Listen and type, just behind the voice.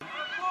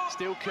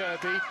Still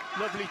Kirby,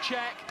 lovely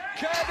check.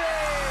 Kirby!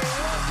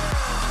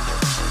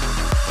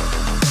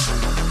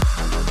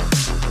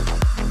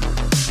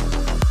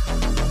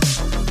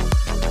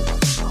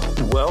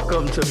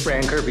 Welcome to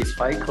Fran Kirby's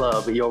Fight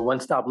Club, your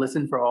one-stop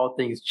listen for all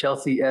things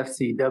Chelsea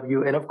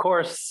FCW, and of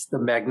course, the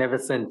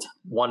magnificent,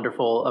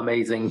 wonderful,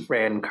 amazing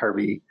Fran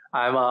Kirby.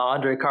 I'm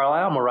Andre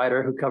Carlisle. I'm a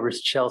writer who covers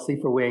Chelsea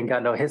for We Ain't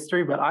Got No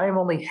History, but I am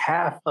only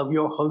half of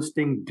your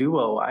hosting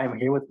duo. I am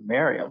here with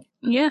Miriam.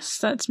 Yes,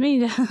 that's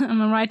me.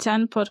 I'm a writer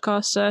and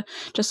podcaster.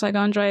 Just like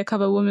Andre, I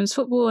cover women's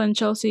football and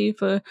Chelsea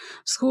for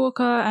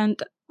Squawka,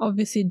 and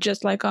obviously,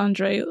 just like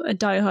Andre, a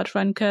diehard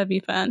Fran Kirby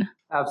fan.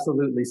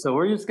 Absolutely. So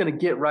we're just going to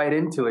get right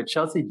into it.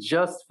 Chelsea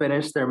just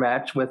finished their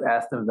match with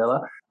Aston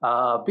Villa,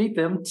 beat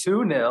them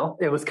 2-0.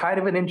 It was kind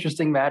of an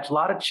interesting match. A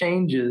lot of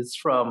changes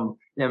from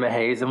Emma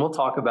Hayes, and we'll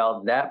talk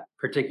about that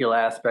particular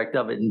aspect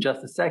of it in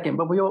just a second.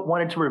 But we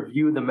wanted to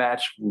review the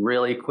match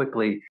really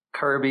quickly.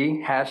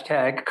 Kirby,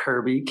 hashtag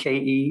Kirby,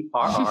 Kerrby.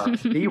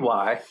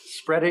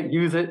 Spread it,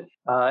 use it.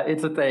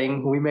 It's a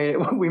thing. We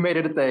made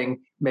it a thing.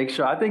 Make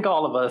sure, I think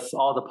all of us,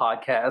 all the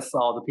podcasts,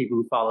 all the people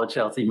who follow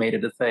Chelsea made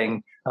it a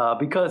thing.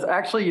 Because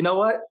actually, you know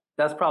what?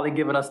 That's probably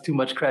giving us too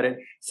much credit.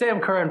 Sam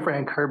Kerr and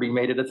Fran Kirby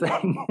made it a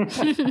thing.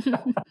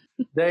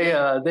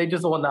 They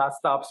just will not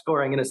stop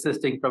scoring and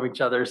assisting from each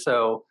other.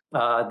 So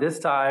this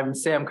time,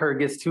 Sam Kerr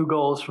gets 2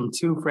 goals from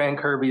 2 Fran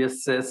Kirby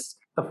assists.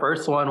 The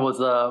first one was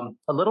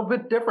a little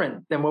bit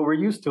different than what we're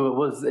used to.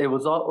 It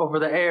was all over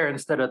the air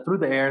instead of through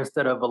the air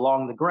instead of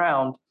along the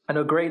ground. And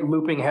a great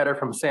looping header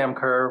from Sam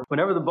Kerr.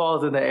 Whenever the ball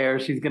is in the air,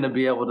 she's going to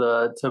be able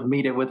to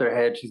meet it with her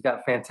head. She's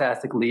got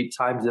fantastic leap,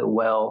 times it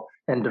well,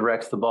 and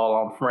directs the ball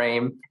on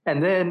frame.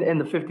 And then in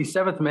the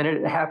 57th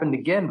minute, it happened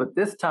again. But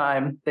this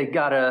time, they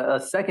got a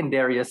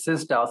secondary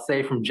assist, I'll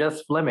say, from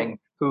Jess Fleming,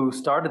 who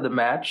started the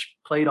match,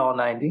 played all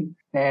 90,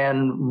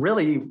 and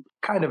really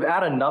kind of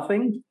out of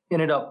nothing,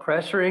 ended up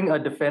pressuring a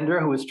defender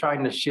who was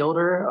trying to shield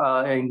her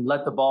and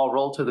let the ball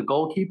roll to the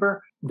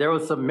goalkeeper. There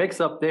was some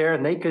mix-up there,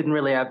 and they couldn't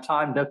really have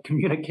time to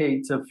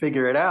communicate to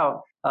figure it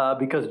out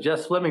because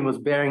Jess Fleming was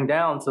bearing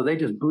down, so they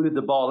just booted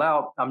the ball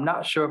out. I'm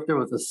not sure if there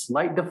was a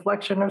slight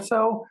deflection or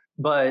so,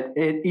 but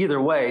either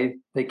way,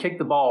 they kicked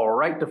the ball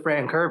right to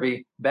Fran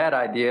Kirby. Bad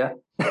idea.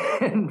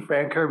 And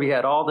Fran Kirby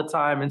had all the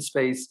time and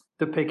space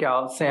to pick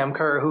out Sam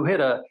Kerr, who hit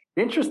a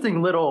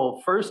interesting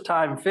little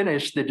first-time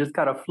finish that just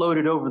kind of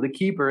floated over the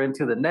keeper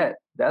into the net.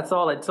 That's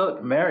all it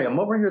took. Miriam,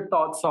 what were your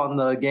thoughts on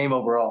the game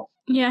overall?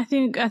 Yeah, I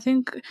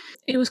think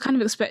it was kind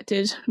of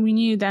expected. We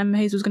knew that Emma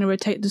Hayes was going to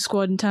rotate the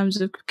squad in terms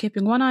of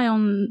keeping one eye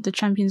on the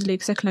Champions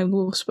League second leg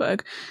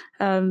Wolfsburg.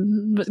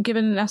 But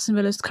given Aston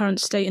Villa's current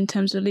state in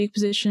terms of league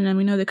position, and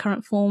we know the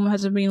current form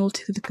hasn't been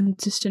altogether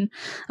consistent,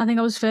 I think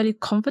I was fairly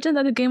confident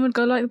that the game would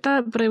go like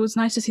that. But it was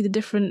nice to see the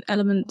different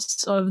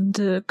elements of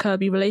the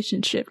Kirby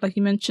relationship. Like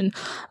you mentioned,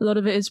 a lot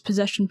of it is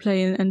possession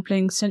play and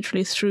playing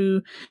centrally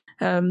through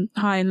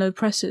high and low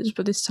presses,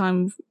 but this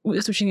time we're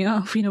switching it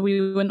up.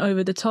 We went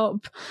over the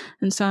top,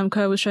 and Sam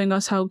Kerr was showing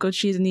us how good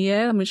she is in the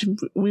air, which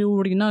we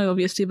already know,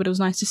 obviously, but it was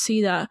nice to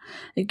see that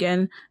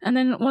again. And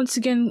then once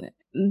again,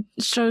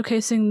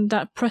 showcasing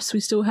that press we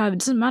still have. It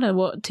doesn't matter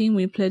what team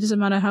we play, it doesn't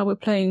matter how we're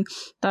playing.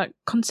 That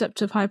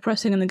concept of high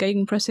pressing and the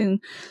gegen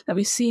pressing that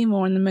we see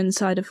more on the men's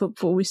side of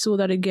football, we saw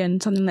that again,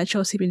 something that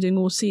Chelsea have been doing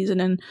all season.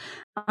 And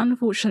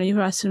unfortunately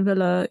for Aston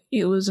Villa,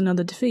 it was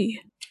another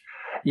defeat.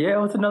 Yeah,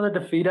 it was another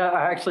defeat.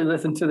 I actually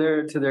listened to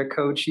their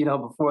coach,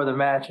 before the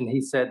match, and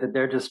he said that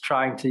they're just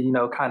trying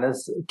to, kind of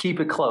keep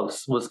it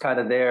close was kind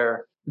of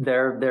their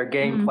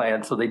game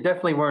plan. So they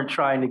definitely weren't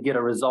trying to get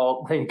a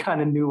result. They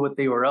kind of knew what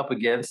they were up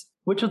against,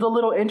 which is a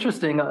little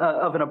interesting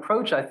of an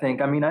approach, I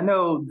think. I mean, I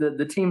know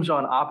the teams are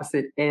on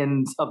opposite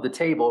ends of the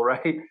table,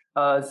 right?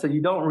 So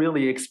you don't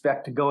really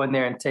expect to go in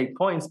there and take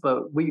points,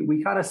 but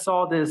we kind of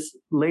saw this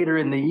earlier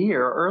in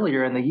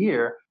the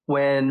year,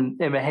 when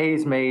Emma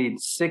Hayes made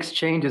 6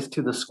 changes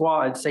to the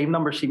squad, same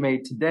number she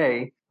made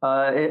today.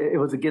 It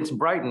was against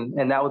Brighton,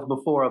 and that was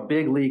before a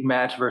big league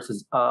match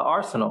versus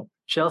Arsenal.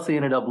 Chelsea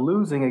ended up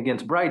losing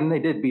against Brighton. They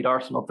did beat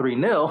Arsenal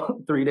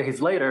 3-0 3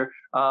 days later,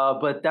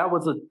 but that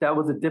was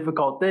a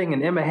difficult thing,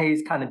 and Emma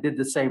Hayes kind of did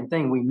the same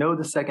thing. We know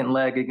the second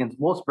leg against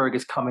Wolfsburg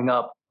is coming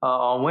up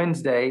on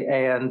Wednesday,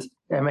 and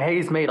Emma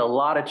Hayes made a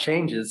lot of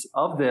changes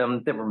of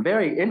them that were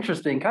very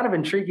interesting, kind of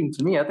intriguing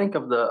to me. I think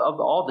of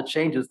all the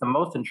changes, the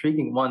most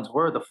intriguing ones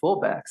were the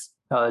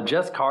fullbacks.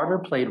 Jess Carter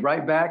played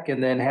right back,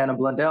 and then Hannah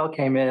Blundell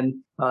came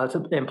in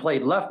and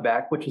played left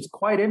back, which is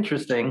quite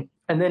interesting.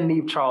 And then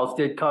Niamh Charles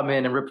did come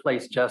in and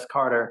replace Jess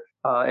Carter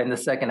in the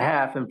second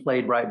half and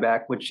played right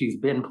back, which she's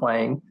been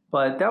playing.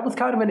 But that was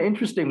kind of an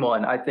interesting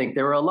one, I think.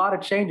 There were a lot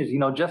of changes.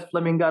 Jess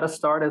Fleming got a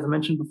start, as I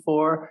mentioned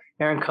before.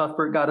 Erin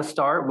Cuthbert got a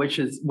start, which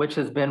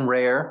has been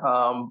rare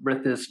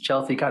with this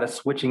Chelsea kind of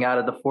switching out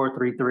of the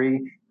 4-3-3,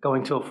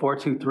 going to a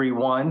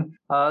 4-2-3-1.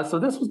 So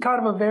this was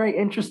kind of a very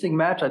interesting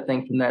match, I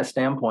think, from that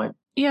standpoint.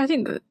 Yeah, I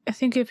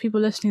think if people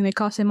listening, they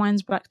cast their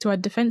minds back to our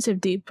defensive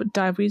deep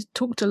dive. We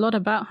talked a lot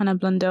about Hannah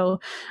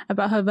Blundell,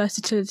 about her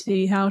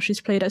versatility, how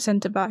she's played at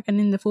centre back and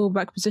in the full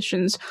back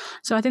positions.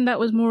 So I think that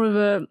was more of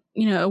a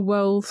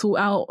well thought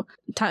out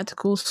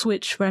tactical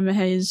switch for Emma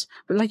Hayes.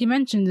 But like you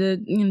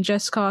mentioned,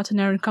 Jess Carter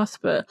and Erin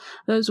Cuthbert,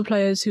 those were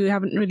players who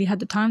haven't really had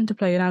the time to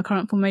play in our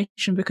current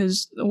formation,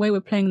 because the way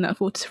we're playing that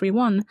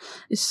 4-3-1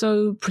 is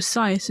so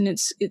precise, and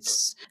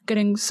it's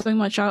getting so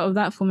much out of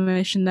that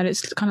formation that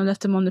it's kind of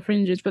left them on the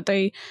fringes. But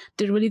they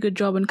did a really good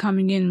job in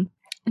coming in.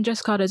 And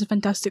Jess Carter is a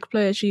fantastic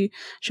player. She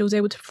was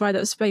able to provide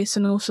that space,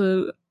 and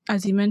also,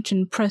 as you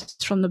mentioned, press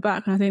from the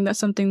back. And I think that's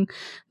something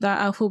that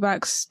our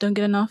fullbacks don't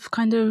get enough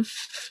kind of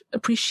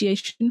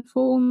appreciation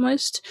for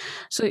almost.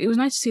 So it was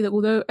nice to see that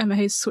although Emma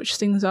Hayes switched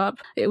things up,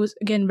 it was,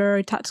 again,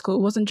 very tactical.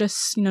 It wasn't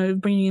just,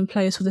 bringing in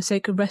players for the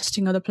sake of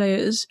resting other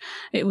players.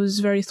 It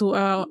was very thought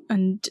out,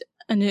 and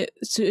it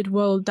suited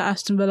well that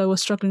Aston Villa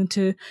was struggling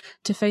to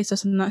face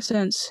us in that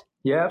sense.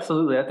 Yeah,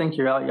 absolutely. I think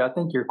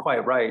you're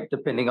quite right.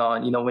 Depending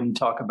on, when you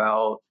talk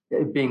about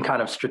it being kind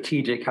of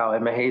strategic, how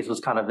Emma Hayes was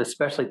kind of,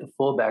 especially at the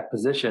fullback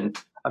position.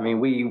 I mean,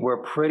 we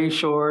were pretty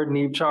sure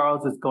Niamh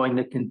Charles is going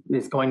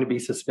to be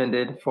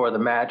suspended for the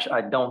match.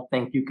 I don't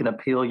think you can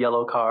appeal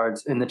yellow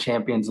cards in the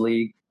Champions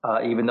League,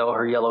 even though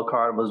her yellow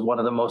card was one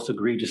of the most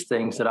egregious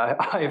things that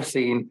I have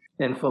seen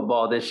in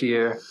football this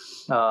year.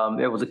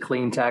 It was a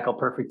clean tackle,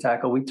 perfect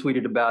tackle. We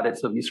tweeted about it,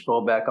 so if you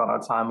scroll back on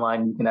our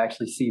timeline, you can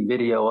actually see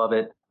video of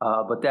it.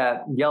 But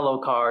that yellow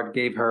card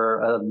gave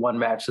her a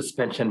one-match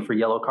suspension for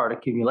yellow card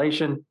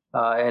accumulation.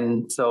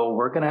 And so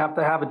we're going to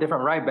have a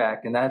different right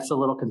back, and that's a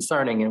little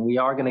concerning. And we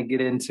are going to get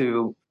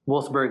into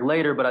Wolfsburg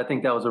later, but I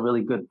think that was a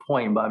really good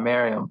point by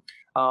Mariam.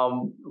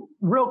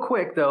 Real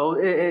quick, though,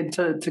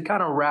 to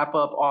kind of wrap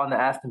up on the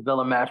Aston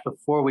Villa match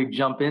before we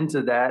jump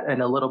into that,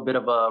 and a little bit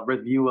of a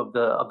review of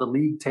the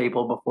league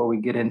table before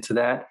we get into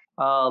that.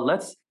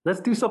 Let's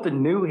do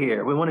something new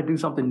here. We want to do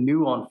something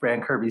new on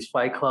Fran Kirby's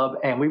Fight Club,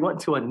 and we want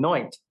to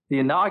anoint the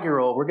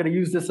inaugural. We're going to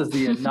use this as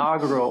the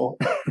inaugural.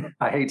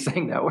 I hate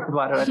saying that word.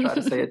 Why did I try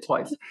to say it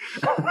twice?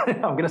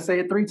 I'm going to say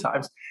it 3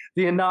 times.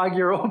 The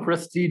inaugural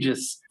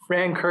prestigious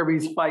Fran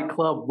Kirby's Fight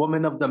Club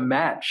Woman of the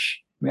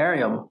Match.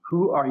 Mariam,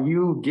 who are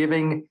you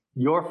giving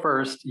your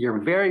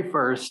very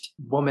first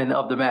Woman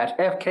of the Match,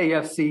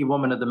 FKFC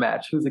Woman of the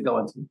Match? Who's it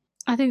going to?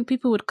 I think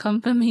people would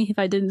come for me if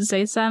I didn't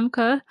say Sam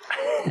Kerr.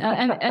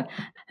 And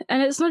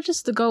it's not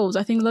just the goals.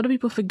 I think a lot of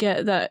people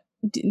forget that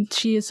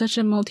she is such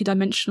a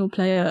multi-dimensional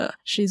player.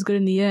 She's good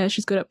in the air.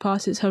 She's good at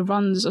passes. Her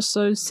runs are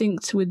so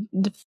synced with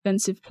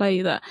defensive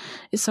play that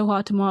it's so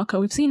hard to mark her.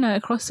 We've seen her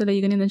across the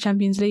league and in the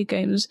Champions League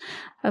games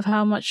of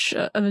how much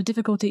of a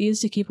difficulty it is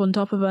to keep on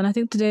top of her. And I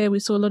think today we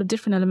saw a lot of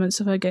different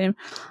elements of her game.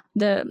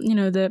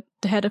 The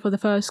header for the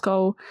first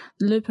goal,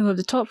 the looping over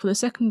the top for the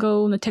second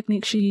goal, and the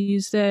technique she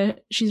used there.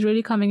 She's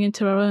really coming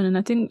into her own, and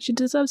I think she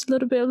deserves a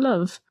little bit of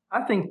love.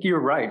 I think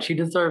you're right. She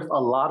deserves a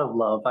lot of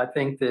love. I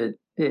think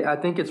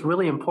it's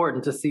really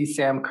important to see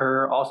Sam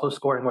Kerr also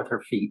scoring with her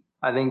feet.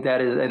 I think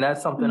that is, and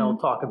that's something I'll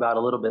talk about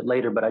a little bit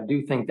later, but I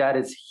do think that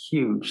is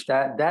huge.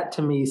 That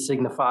to me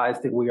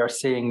signifies that we are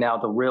seeing now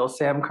the real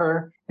Sam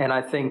Kerr. And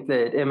I think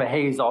that Emma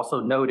Hayes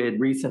also noted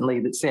recently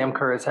that Sam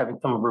Kerr is having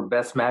some of her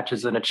best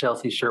matches in a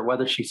Chelsea shirt,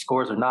 whether she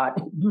scores or not.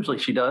 Usually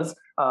she does.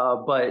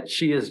 But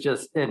she is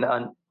just in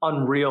an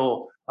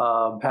unreal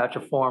patch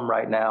of form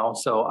right now.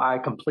 So I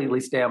completely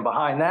stand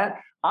behind that.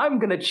 I'm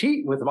going to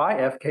cheat with my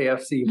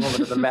FKFC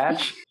Woman of the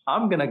Match.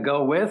 I'm going to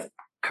go with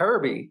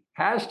Kirby.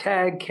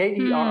 Hashtag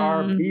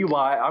KERRBY.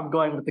 I'm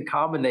going with the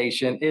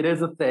combination. It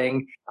is a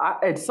thing.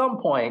 At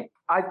some point,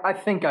 I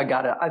think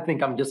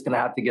I'm just going to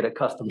have to get a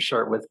custom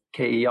shirt with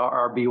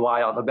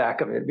KERRBY on the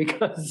back of it,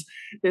 because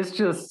it's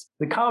just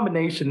the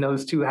combination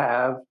those two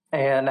have,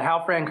 and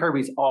how Fran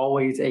Kirby's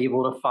always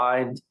able to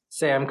find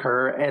Sam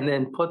Kerr and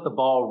then put the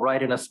ball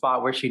right in a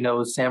spot where she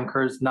knows Sam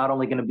Kerr's not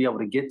only going to be able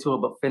to get to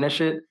it, but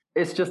finish it.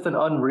 It's just an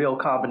unreal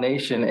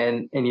combination.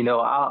 And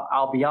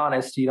I'll be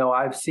honest,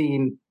 I've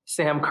seen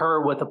Sam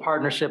Kerr with a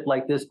partnership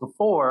like this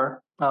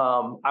before.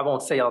 I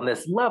won't say on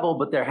this level,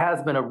 but there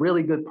has been a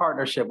really good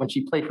partnership when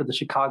she played for the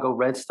Chicago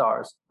Red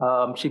Stars.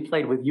 She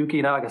played with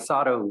Yuki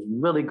Nagasato,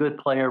 really good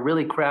player,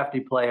 really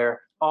crafty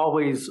player,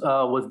 always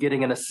was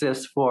getting an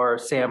assist for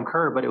Sam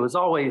Kerr, but it was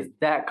always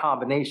that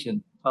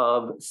combination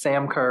of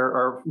Sam Kerr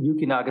or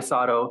Yuki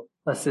Nagasato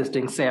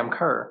assisting Sam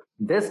Kerr.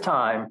 This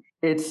time,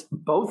 it's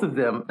both of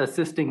them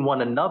assisting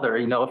one another.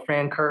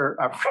 Fran Kirby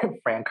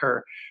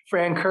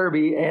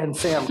and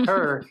Sam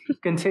Kerr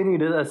continue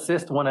to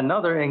assist one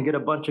another and get a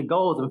bunch of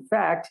goals. In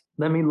fact,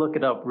 let me look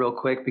it up real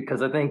quick,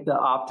 because I think the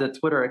Opta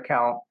Twitter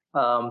account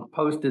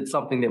posted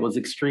something that was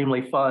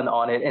extremely fun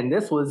on it. And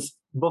this was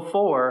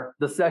before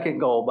the second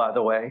goal, by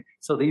the way.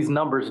 So these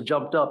numbers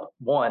jumped up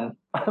 1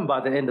 by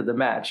the end of the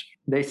match.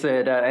 They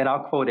said, and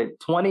I'll quote it,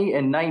 20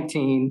 and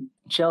 19,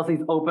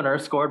 Chelsea's opener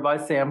scored by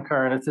Sam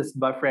Kerr and assisted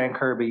by Fran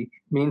Kirby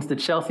means the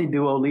Chelsea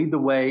duo lead the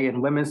way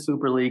in Women's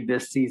Super League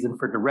this season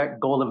for direct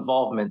goal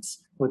involvements,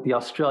 with the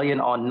Australian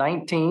on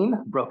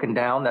 19, broken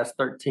down, that's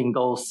 13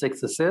 goals,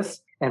 6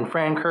 assists, and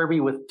Fran Kirby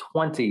with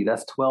 20,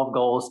 that's 12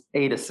 goals,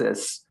 8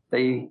 assists.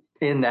 They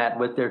end that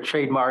with their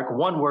trademark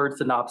one-word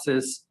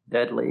synopsis,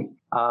 deadly.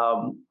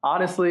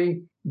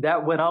 Honestly,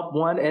 that went up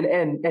one.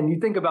 And you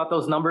think about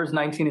those numbers,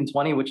 19 and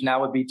 20, which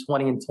now would be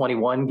 20 and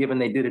 21, given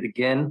they did it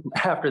again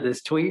after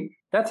this tweet.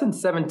 That's in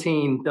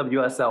 17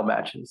 WSL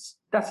matches.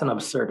 That's an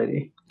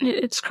absurdity.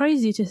 It's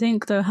crazy to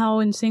think, though, how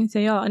in sync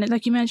they are. And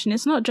like you mentioned,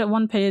 it's not just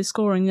one player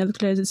scoring, the other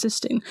player is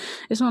assisting.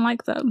 It's not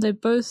like that. They're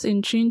both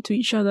in tune to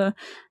each other.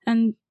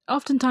 And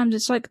oftentimes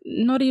it's like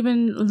not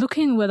even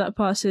looking where that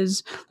pass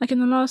is. Like in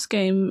the last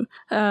game,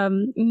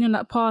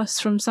 that pass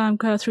from Sam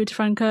Kerr through to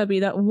Fran Kirby,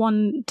 that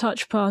one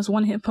touch pass,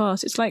 one hit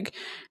pass, it's like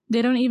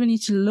they don't even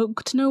need to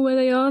look to know where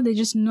they are. They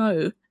just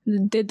know.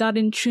 They're that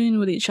in tune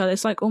with each other.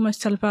 It's like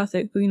almost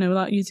telepathic,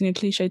 without using a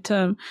cliche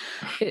term.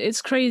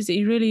 It's crazy.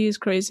 It really is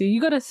crazy.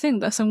 You got to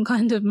think that some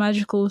kind of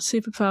magical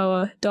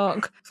superpower,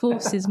 dark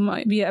forces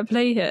might be at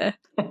play here.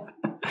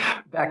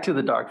 Back to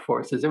the dark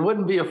forces. It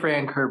wouldn't be a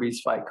Fran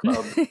Kirby's Fight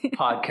Club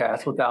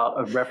podcast without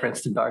a reference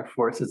to dark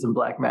forces and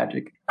black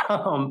magic.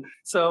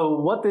 So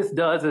what this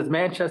does is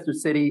Manchester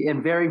City,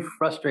 in very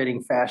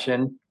frustrating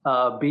fashion,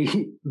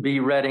 beat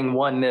Reading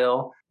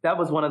 1-0. That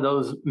was one of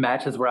those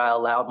matches where I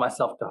allowed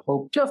myself to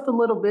hope just a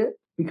little bit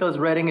because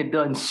Reading had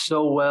done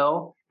so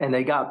well and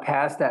they got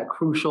past that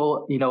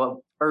crucial,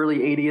 early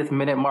 80th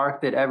minute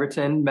mark that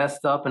Everton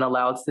messed up and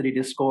allowed City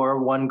to score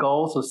one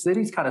goal. So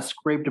City's kind of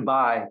scraped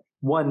by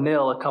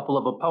 1-0 a couple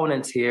of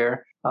opponents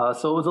here.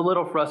 So it was a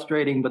little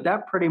frustrating, but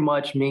that pretty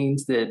much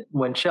means that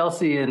when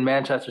Chelsea and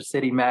Manchester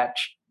City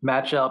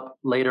match up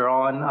later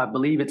on, I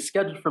believe it's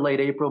scheduled for late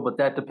April, but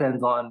that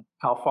depends on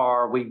how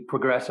far we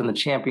progress in the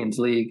Champions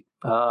League.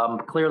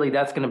 Clearly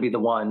that's going to be the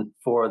one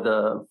for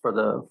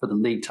the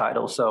league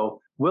title. So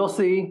we'll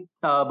see.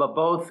 But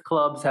both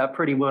clubs have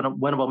pretty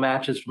winnable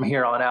matches from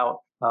here on out.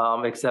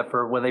 Except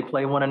for when they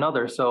play one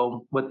another.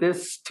 So with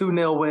this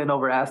 2-0 win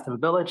over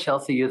Aston Villa,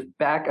 Chelsea is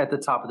back at the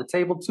top of the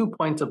table, 2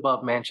 points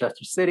above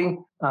Manchester City.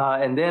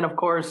 And then, of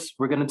course,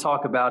 we're going to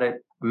talk about it.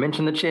 I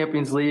mentioned the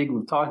Champions League.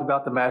 We've talked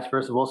about the match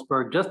versus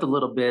Wolfsburg just a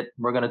little bit.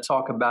 We're going to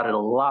talk about it a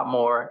lot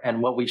more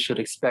and what we should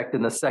expect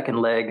in the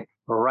second leg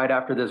right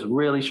after this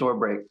really short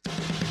break.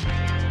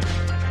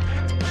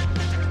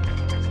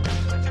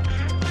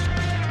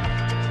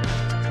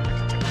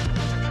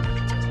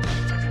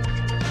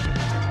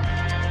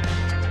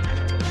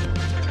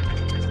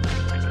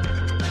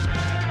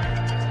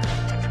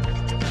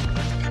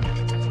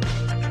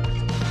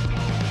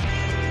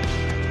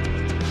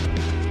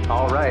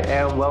 All right,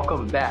 and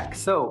welcome back.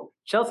 So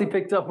Chelsea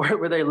picked up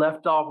where they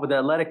left off with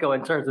Atletico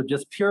in terms of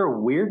just pure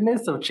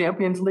weirdness of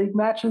Champions League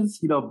matches.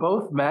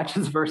 Both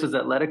matches versus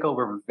Atletico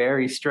were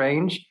very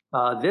strange.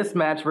 This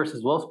match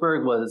versus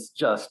Wolfsburg was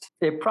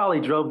it probably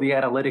drove the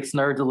analytics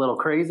nerds a little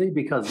crazy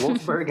because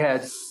Wolfsburg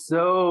had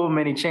so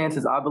many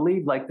chances. I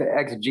believe the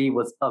XG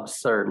was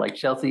absurd.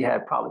 Chelsea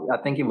had probably,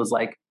 I think it was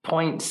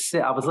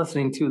 0.6. I was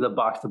listening to the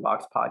Box to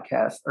Box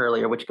podcast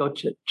earlier, which go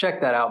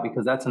check that out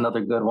because that's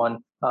another good one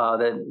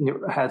that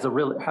has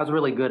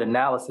really good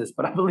analysis.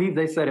 But I believe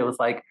they said it was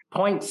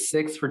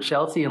 0.6 for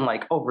Chelsea and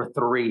over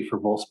 3 for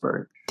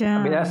Wolfsburg.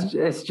 Damn. I mean,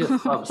 it's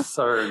just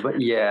absurd.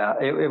 But yeah,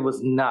 it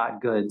was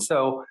not good.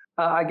 So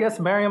I guess,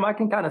 Mariam, I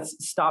can kind of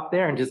stop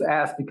there and just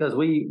ask because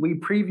we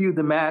previewed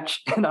the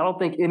match and I don't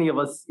think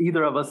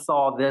either of us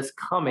saw this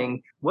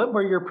coming. What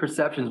were your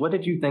perceptions? What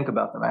did you think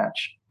about the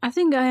match? I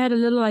think I had a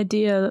little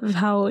idea of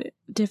how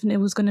different it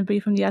was going to be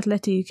from the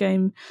Atleti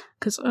game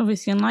because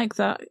obviously unlike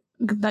that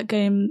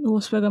game,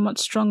 Wolfsburg are much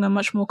stronger,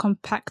 much more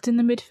compact in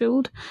the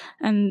midfield,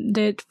 and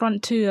their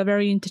front two are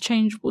very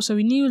interchangeable. So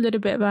we knew a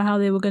little bit about how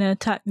they were going to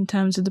attack in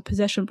terms of the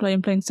possession play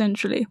and playing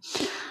centrally.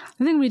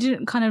 The thing we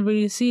didn't kind of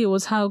really see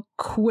was how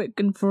quick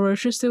and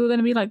ferocious they were going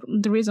to be.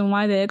 The reason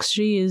why their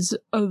XG is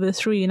over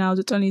 3 now,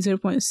 it's only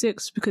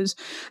 0.6, because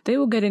they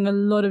were getting a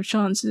lot of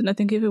chances. And I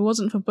think if it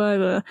wasn't for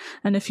Berger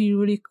and a few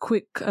really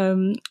quick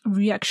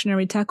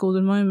reactionary tackles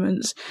and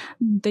moments,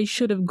 they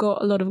should have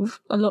got a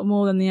lot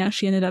more than they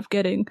actually ended up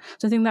getting.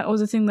 So I think that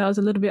was a thing that was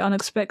a little bit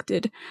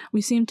unexpected.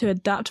 We seemed to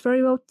adapt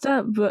very well to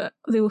that, but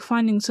they were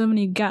finding so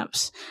many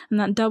gaps, and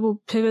that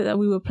double pivot that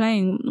we were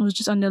playing was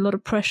just under a lot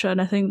of pressure,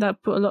 and I think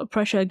that put a lot of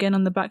pressure again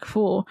on the back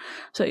four.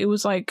 So it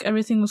was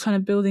everything was kind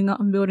of building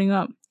up.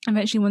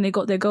 Eventually, when they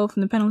got their goal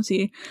from the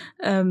penalty,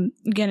 again,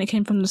 it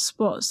came from the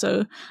spot.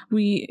 So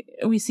we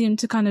seemed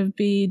to kind of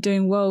be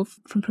doing well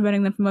from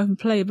preventing them from open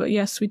play. But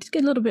yes, we did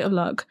get a little bit of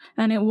luck.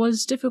 And it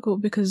was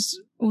difficult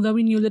because although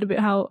we knew a little bit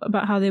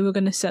about how they were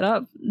going to set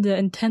up, the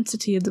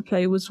intensity of the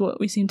play was what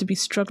we seemed to be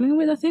struggling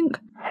with, I think.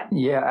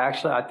 Yeah,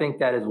 actually, I think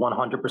that is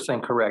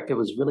 100% correct. It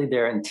was really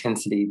their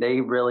intensity. They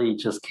really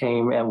just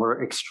came and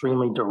were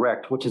extremely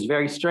direct, which is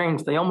very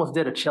strange. They almost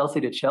did a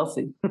Chelsea to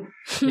Chelsea.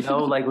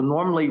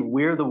 Normally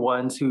we're the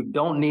ones who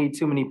don't need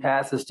too many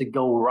passes to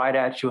go right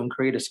at you and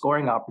create a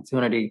scoring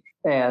opportunity.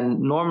 And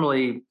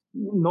normally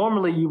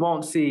you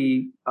won't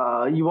see,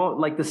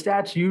 the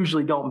stats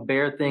usually don't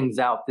bear things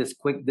out this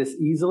quick, this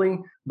easily.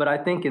 But I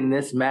think in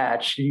this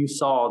match, you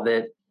saw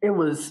that it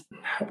was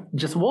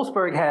just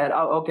Wolfsburg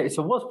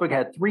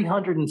had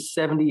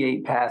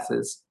 378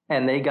 passes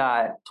and they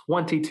got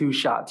 22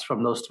 shots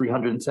from those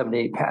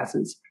 378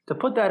 passes. To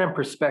put that in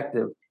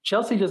perspective,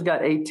 Chelsea just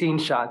got 18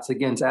 shots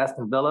against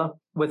Aston Villa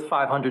with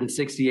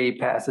 568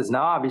 passes.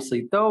 Now,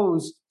 obviously,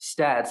 those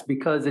stats,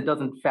 because it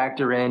doesn't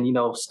factor in,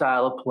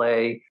 style of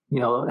play,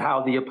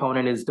 how the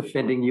opponent is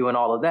defending you and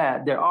all of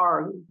that, there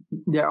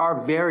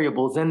are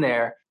variables in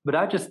there. But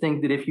I just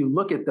think that if you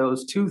look at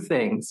those two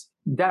things,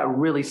 that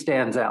really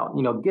stands out.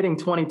 Getting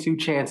 22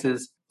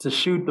 chances to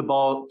shoot the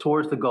ball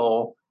towards the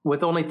goal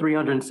with only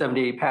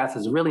 378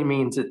 passes really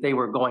means that they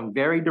were going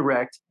very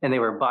direct and they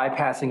were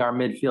bypassing our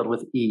midfield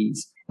with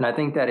ease. And I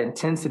think that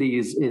intensity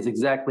is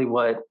exactly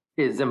what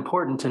is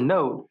important to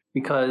note,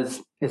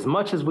 because as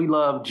much as we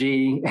love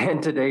G,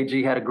 and today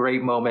G had a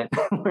great moment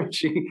where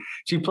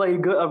she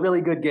played a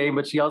really good game,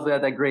 but she also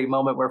had that great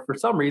moment where for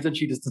some reason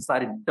she just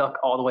decided to duck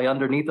all the way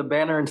underneath the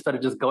banner instead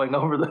of just going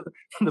over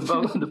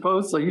the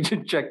post. So you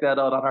should check that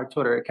out on our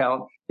Twitter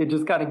account. It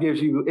just kind of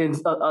gives you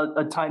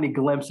a tiny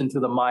glimpse into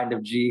the mind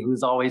of G,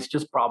 who's always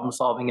just problem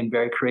solving in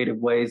very creative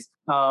ways.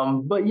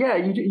 But yeah,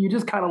 you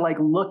just kind of like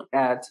look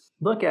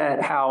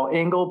at how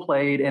Engel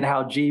played and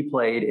how G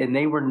played, and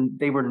they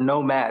were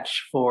no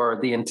match for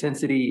the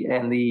intensity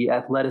and the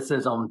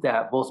athleticism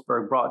that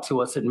Wolfsburg brought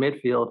to us in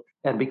midfield.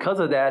 And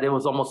because of that, it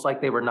was almost like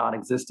they were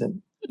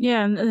non-existent.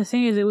 Yeah, and the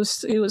thing is, it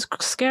was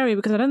scary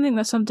because I don't think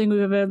that's something we've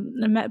ever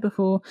met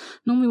before.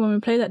 Normally when we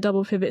play that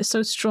double pivot, it's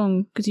so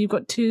strong because you've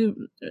got two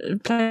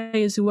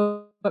players who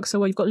work so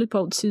well. You've got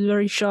Lupoltz, who's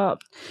very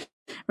sharp,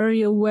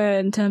 very aware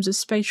in terms of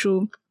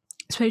spatial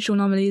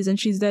anomalies, and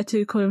she's there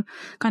to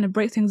kind of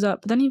break things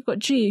up. But then you've got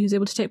G, who's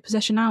able to take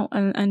possession out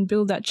and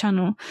build that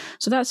channel.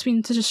 So that's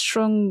been such a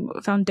strong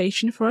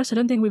foundation for us. I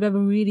don't think we've ever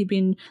really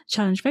been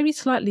challenged, maybe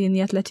slightly in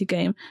the athletic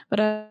game, but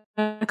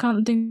I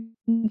can't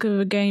think of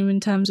a game in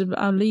terms of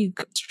our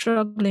league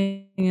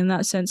struggling in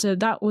that sense. So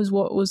that was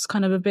what was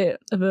kind of a bit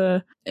of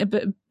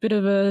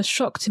a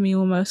shock to me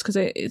almost, because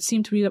it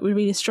seemed to be that we're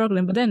really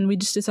struggling. But then we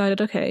just decided,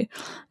 okay,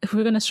 if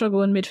we're going to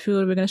struggle in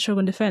midfield, we're going to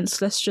struggle in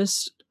defence, let's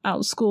just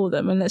outscore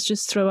them and let's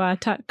just throw our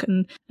attack.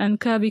 And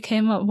Kirby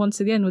came up once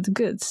again with the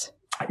goods.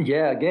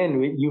 Yeah,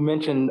 again, you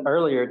mentioned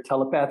earlier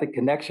telepathic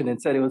connection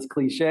and said it was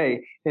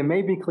cliche. It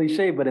may be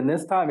cliche, but in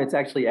this time, it's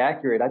actually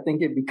accurate. I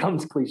think it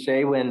becomes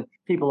cliche when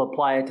people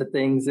apply it to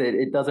things that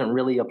it doesn't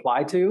really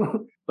apply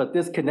to. But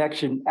this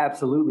connection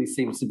absolutely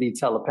seems to be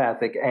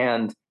telepathic.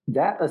 And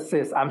that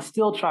assist, I'm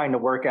still trying to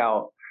work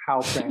out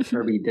how Sam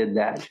Kirby did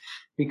that,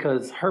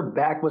 because her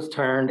back was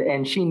turned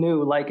and she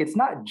knew, like, it's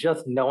not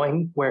just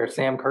knowing where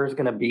Sam Kerr's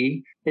going to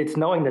be. It's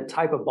knowing the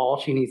type of ball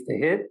she needs to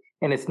hit.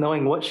 And it's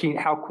knowing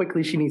how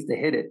quickly she needs to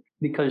hit it,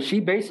 because she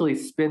basically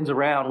spins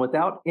around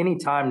without any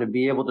time to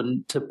be able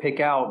to pick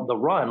out the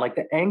run, like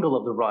the angle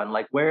of the run,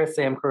 like where is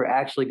Sam Kerr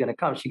actually going to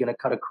come? Is she going to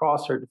cut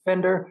across her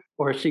defender,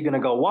 or is she going to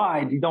go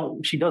wide?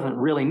 She doesn't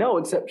really know,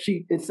 except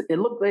it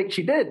looked like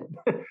she did.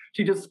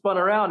 She just spun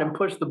around and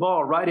pushed the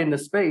ball right into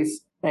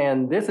space.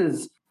 And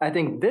I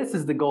think this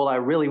is the goal I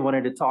really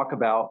wanted to talk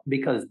about,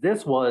 because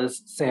this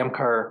was Sam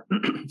Kerr,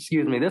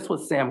 this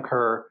was Sam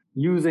Kerr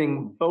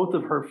using both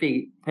of her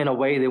feet in a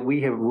way that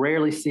we have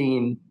rarely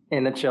seen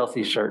in a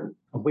Chelsea shirt.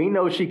 We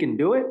know she can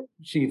do it.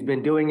 She's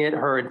been doing it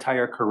her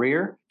entire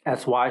career.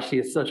 That's why she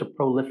is such a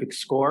prolific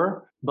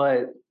scorer.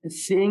 But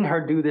seeing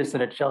her do this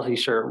in a Chelsea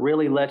shirt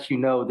really lets you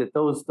know that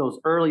those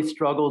early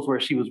struggles where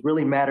she was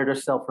really mad at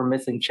herself for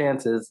missing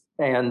chances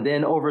and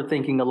then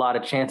overthinking a lot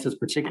of chances,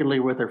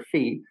 particularly with her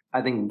feet,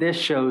 I think this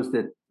shows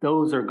that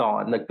those are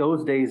gone. Like,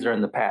 those days are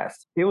in the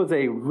past. It was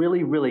a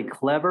really, really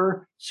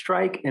clever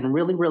strike, and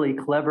really, really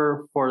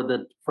clever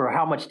for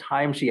how much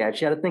time she had.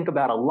 She had to think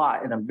about a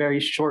lot in a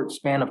very short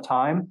span of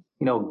time.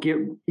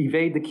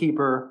 Evade the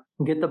keeper,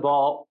 get the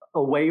ball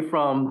away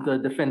from the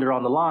defender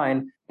on the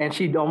line, and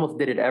she almost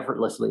did it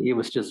effortlessly. It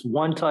was just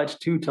one touch,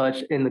 two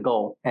touch in the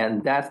goal.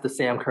 And that's the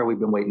Sam Kerr we've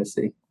been waiting to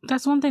see.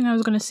 That's one thing I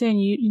was going to say,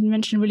 and you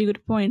mentioned a really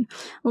good point.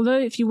 Although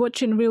if you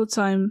watch it in real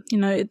time,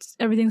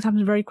 everything's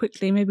happened very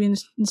quickly, maybe in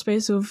the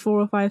space of 4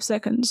 or 5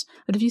 seconds.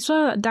 But if you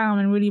slow that down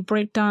and really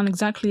break down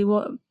exactly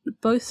what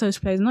both those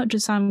players, not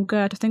just Sam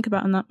Kerr, to think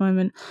about in that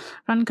moment,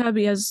 Fran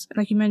Kirby has,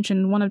 like you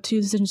mentioned, one of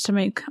two decisions to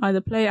make: either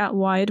play it out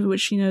wide,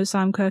 which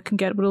Sam Kerr can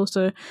get, but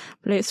also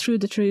play it through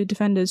the two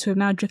defenders who have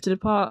now drifted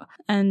apart.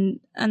 And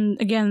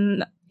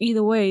again,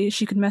 either way,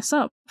 she could mess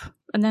up.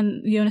 And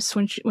then the onus,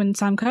 when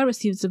Sam Kerr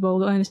receives the ball,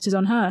 the onus is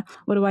on her.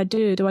 What do I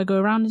do? Do I go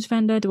around the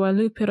defender? Do I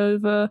loop it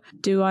over?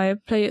 Do I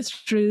play it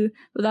through?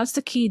 But that's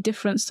the key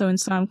difference, though, in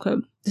Sam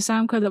Kerr. The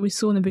Sam Kerr that we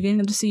saw in the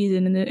beginning of the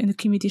season in the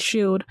Community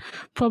Shield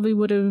probably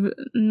would have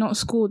not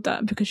scored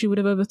that because she would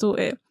have overthought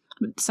it.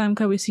 But Sam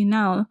Kerr we see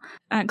now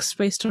acts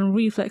based on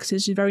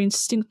reflexes. She's very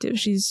instinctive.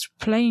 She's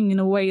playing in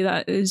a way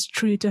that is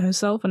true to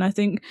herself, and I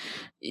think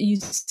you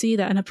see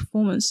that in her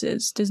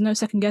performances. There's no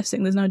second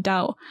guessing. There's no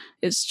doubt.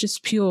 It's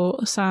just pure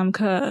Sam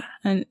Kerr,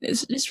 and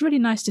it's really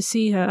nice to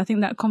see her. I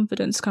think that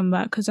confidence come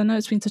back, because I know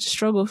it's been such a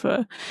struggle for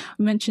her.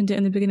 We mentioned it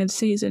in the beginning of the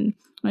season,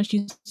 when she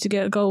used to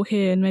get a goal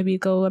here and maybe a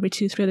goal every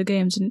 2-3 other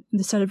games, and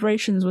the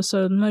celebrations were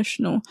so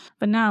emotional.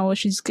 But now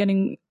she's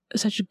getting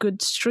such a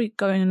good streak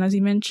going, and as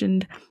you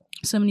mentioned,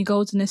 so many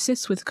goals and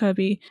assists with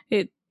Kirby,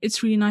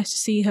 it's really nice to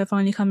see her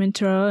finally come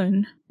into her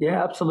own.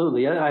 Yeah,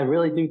 absolutely. I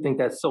really do think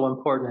that's so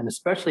important, and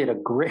especially at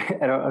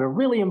a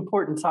really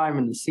important time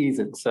in the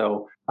season.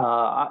 So,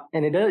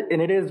 and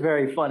it is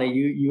very funny.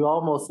 You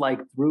almost like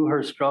through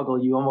her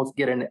struggle, you almost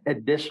get an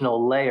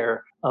additional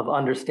layer of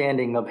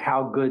understanding of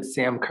how good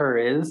Sam Kerr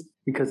is,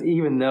 because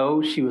even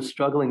though she was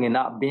struggling and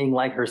not being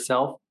like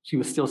herself, she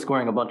was still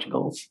scoring a bunch of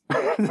goals.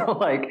 So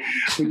like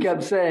we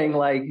kept saying,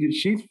 like,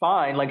 she's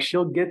fine, like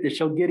she'll get this,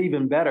 she'll get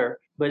even better.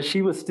 But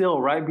she was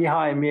still right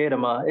behind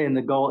Miedema in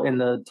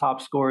the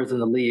top scorers in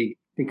the league,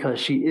 because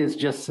she is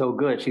just so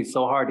good. She's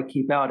so hard to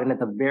keep out. And at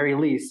the very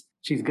least,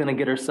 she's going to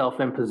get herself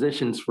in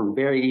positions for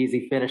very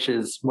easy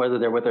finishes, whether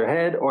they're with her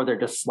head or they're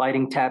just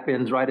sliding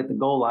tap-ins right at the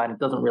goal line. It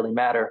doesn't really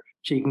matter.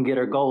 She can get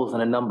her goals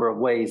in a number of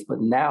ways.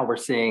 But now we're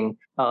seeing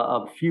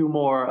a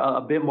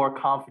bit more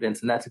confidence.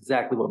 And that's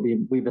exactly what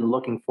we've been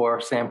looking for,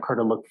 Sam Kerr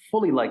to look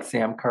fully like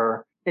Sam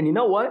Kerr. And you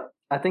know what?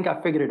 I think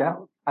I figured it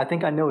out. I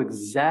think I know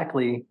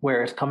exactly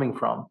where it's coming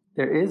from.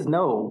 There is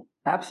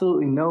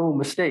absolutely no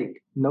mistake,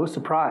 no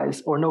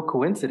surprise, or no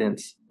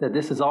coincidence that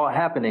this is all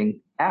happening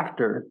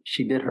after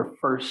she did her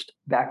first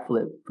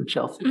backflip for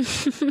Chelsea.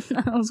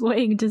 I was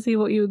waiting to see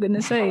what you were going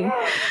to say.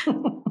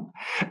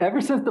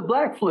 Ever since the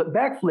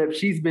backflip,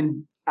 she's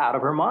been out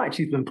of her mind.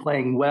 She's been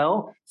playing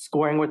well,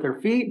 scoring with her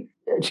feet.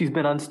 She's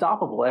been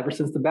unstoppable ever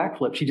since the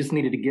backflip. She just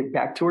needed to get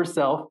back to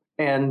herself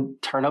and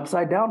turn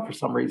upside down for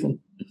some reason.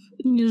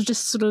 You were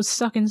just sort of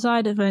stuck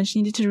inside of her, and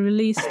she needed to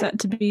release that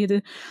to be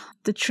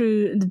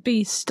the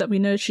beast that we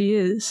know she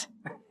is.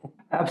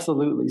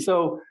 Absolutely.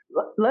 So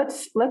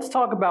let's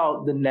talk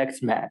about the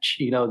next match.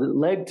 The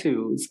leg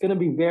 2 is going to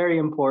be very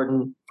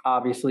important.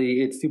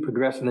 Obviously, it's to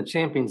progress in the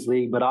Champions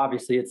League, but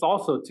obviously it's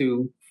also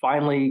to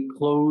finally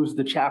close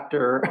the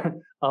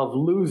chapter of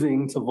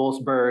losing to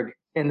Wolfsburg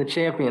in the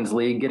Champions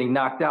League, getting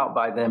knocked out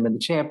by them in the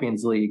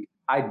Champions League.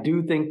 I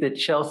do think that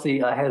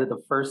Chelsea, ahead of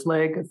the first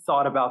leg,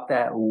 thought about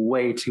that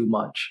way too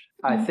much.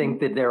 I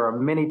think that there are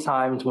many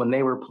times when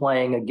they were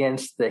playing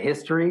against the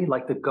history,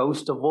 like the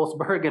ghost of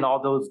Wolfsburg and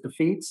all those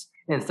defeats,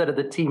 instead of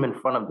the team in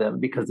front of them,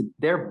 because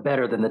they're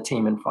better than the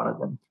team in front of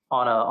them.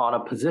 On a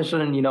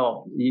position,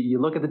 you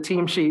look at the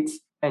team sheets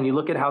and you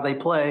look at how they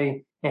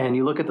play and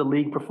you look at the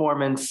league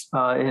performance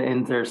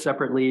in their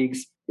separate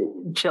leagues.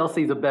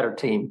 Chelsea's a better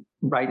team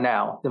right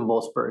now than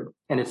Wolfsburg.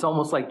 And it's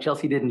almost like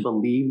Chelsea didn't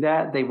believe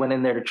that. They went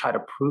in there to try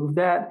to prove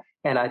that.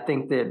 And I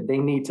think that they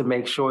need to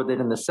make sure that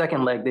in the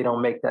second leg, they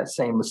don't make that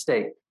same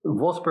mistake.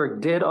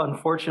 Wolfsburg did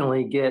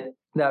unfortunately get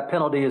that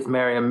penalty, as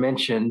Mariam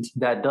mentioned,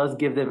 that does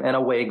give them an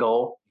away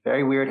goal.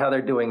 Very weird how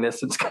they're doing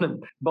this.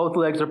 Both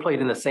legs are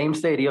played in the same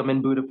stadium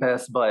in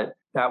Budapest, but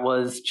that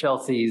was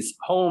Chelsea's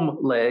home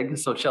leg.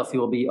 So Chelsea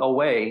will be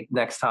away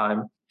next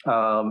time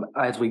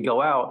as we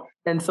go out.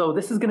 And so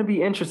this is going to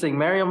be interesting.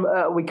 Mariam,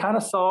 we kind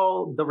of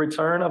saw the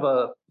return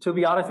to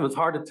be honest, it was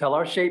hard to tell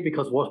our shape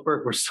because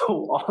Wolfsburg were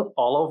so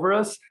all over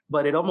us,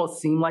 but it almost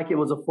seemed like it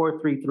was a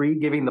 4-3-3,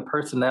 giving the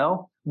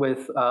personnel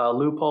with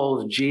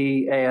Leupolz,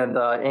 G, and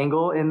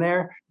Engel in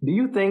there. Do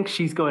you think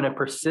she's going to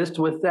persist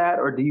with that,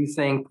 or do you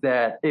think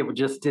that it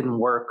just didn't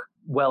work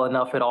well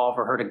enough at all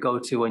for her to go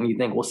to, and you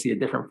think we'll see a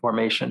different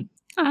formation?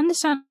 I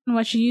understand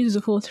why she uses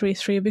a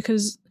 4-3-3,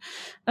 because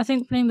I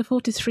think playing the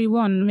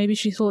 4-2-3-1, maybe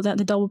she thought that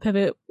the double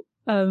pivot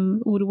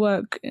would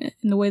work in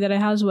the way that it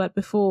has worked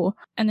before,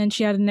 and then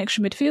she had an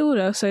extra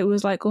midfielder, so it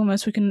was like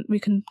almost we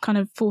can kind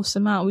of force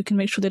them out. We can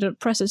make sure they don't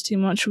press us too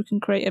much. We can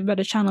create a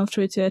better channel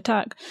through to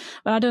attack.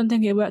 But I don't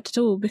think it worked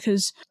at all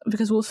because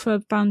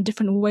Wolfsburg found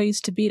different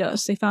ways to beat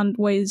us. They found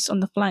ways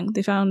on the flank.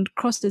 They found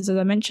crosses, as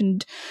I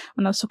mentioned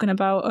when I was talking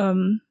about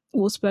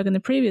Wolfsburg in the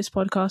previous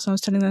podcast. I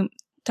was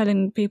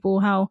telling people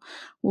how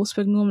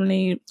Wolfsburg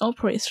normally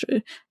operates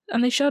through,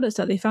 and they showed us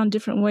that they found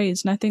different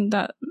ways. And I think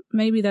that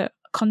maybe that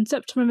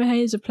concept from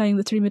Hayes of playing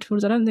the three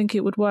midfielders, I don't think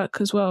it would work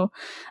as well.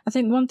 I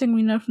think one thing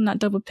we know from that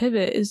double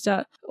pivot is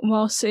that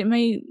whilst it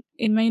may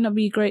not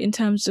be great in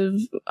terms of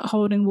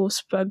holding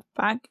Wolfsburg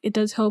back, it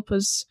does help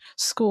us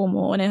score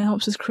more and it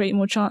helps us create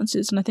more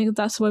chances. And I think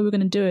that's the way we're going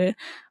to do it.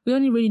 We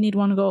only really need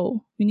one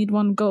goal. We need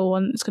one goal,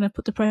 and it's going to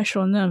put the pressure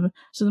on them.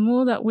 So the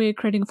more that we're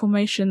creating a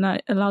formation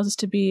that allows us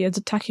to be as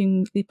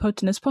attackingly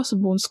potent as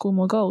possible and score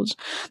more goals,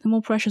 the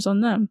more pressure's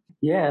on them.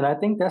 Yeah, and I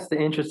think that's the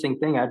interesting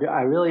thing.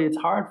 I really, it's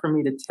hard for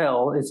me to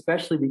tell,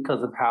 especially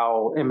because of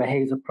how Emma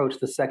Hayes approached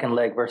the second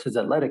leg versus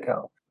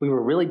Atletico. We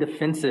were really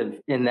defensive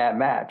in that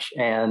match,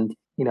 and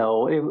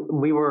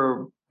we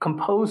were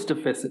composed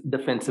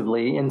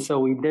defensively, and so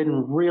we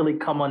didn't really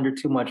come under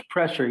too much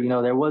pressure.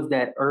 There was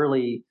that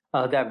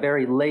that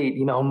very late,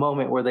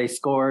 moment where they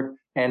scored,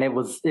 and it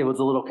was a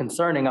little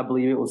concerning. I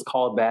believe it was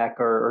called back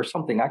or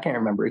something. I can't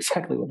remember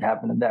exactly what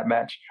happened in that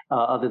match,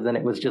 other than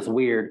it was just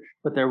weird.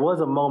 But there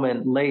was a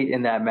moment late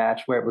in that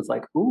match where it was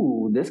like,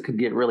 ooh, this could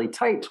get really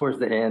tight towards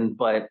the end,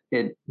 but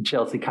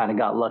Chelsea kind of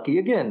got lucky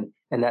again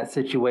in that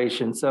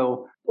situation.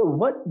 So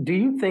what do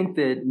you think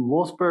that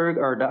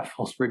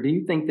do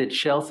you think that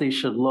Chelsea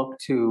should look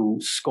to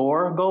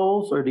score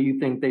goals, or do you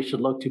think they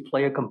should look to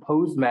play a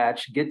composed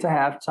match, get to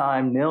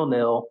halftime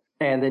 0-0,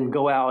 and then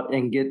go out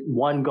and get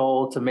one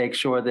goal to make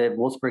sure that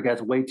Wolfsburg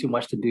has way too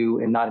much to do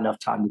and not enough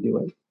time to do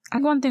it.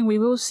 And one thing we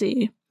will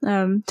see,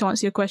 to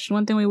answer your question,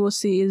 one thing we will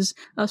see is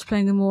us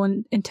playing a more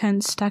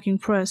intense attacking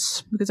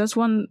press, because that's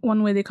one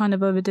way they kind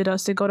of overdid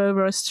us. They got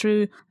over us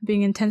through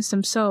being intense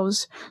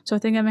themselves. So I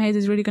think Emma Hayes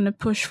is really going to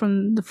push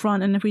from the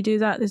front, and if we do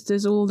that,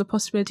 there's all the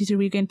possibility to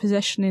regain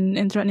possession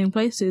in threatening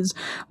places,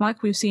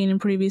 like we've seen in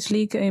previous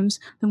league games.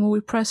 The more we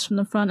press from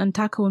the front and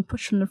tackle and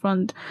push from the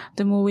front,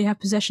 the more we have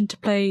possession to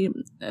play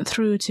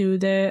through to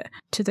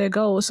their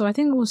goals. So I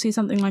think we'll see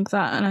something like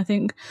that, and I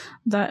think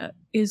that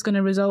is going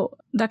to result,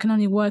 that can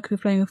only work if we're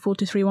playing a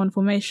 4-2-3-1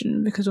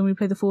 formation, because when we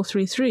play the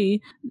 4-3-3,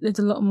 there's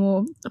a lot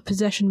more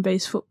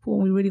possession-based football.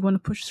 We really want to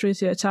push through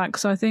to the attack.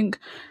 So I think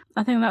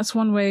that's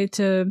one way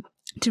to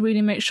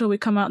really make sure we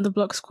come out the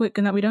blocks quick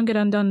and that we don't get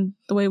undone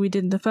the way we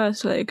did in the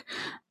first leg.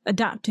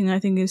 Adapting, I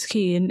think, is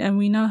key. And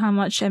we know how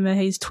much Emma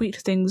Hayes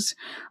tweaked things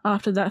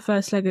after that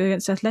first leg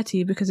against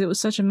Atleti, because it was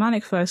such a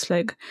manic first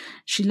leg.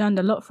 She learned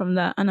a lot from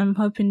that. And I'm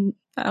hoping,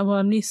 well,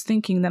 I'm at least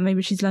thinking that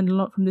maybe she's learned a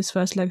lot from this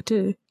first leg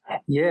too.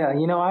 Yeah,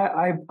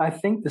 I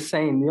think the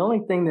same. The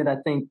only thing that I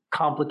think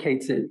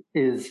complicates it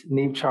is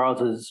Niamh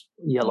Charles's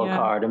yellow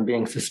card and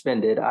being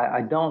suspended.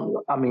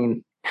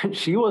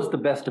 She was the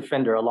best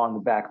defender along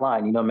the back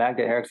line.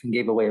 Magda Eriksson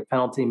gave away a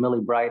penalty.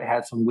 Millie Bright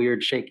had some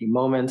weird, shaky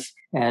moments.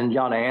 And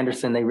Jana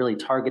Andersson, they really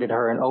targeted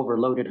her and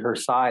overloaded her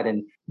side.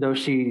 And though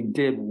she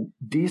did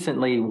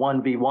decently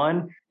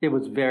 1v1, it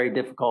was very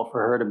difficult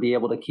for her to be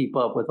able to keep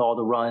up with all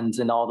the runs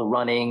and all the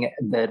running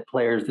that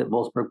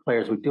Wolfsburg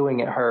players were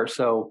doing at her.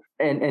 So,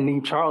 and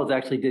Niamh Charles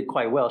actually did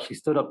quite well. She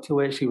stood up to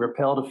it. She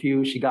repelled a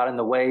few. She got in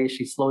the way.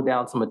 She slowed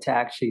down some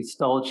attacks. She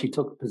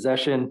took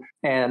possession.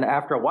 And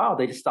after a while,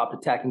 they just stopped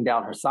attacking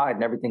down her side,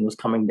 and everything was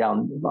coming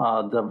down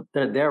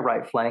their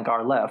right flank,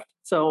 our left.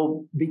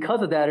 So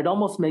because of that, it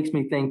almost makes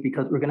me think,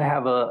 because we're going to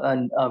have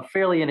a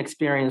fairly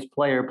inexperienced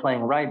player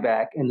playing right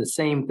back, and the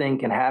same thing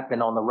can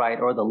happen on the right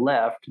or the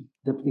left,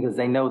 because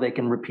they know they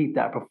can repeat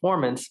that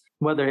performance,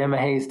 whether Emma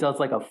Hayes does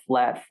like a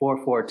flat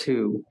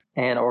 4-4-2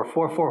 or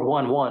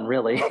 4-4-1-1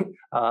 really,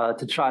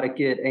 to try to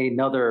get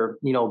another,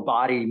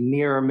 body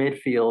near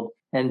midfield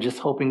and just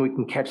hoping we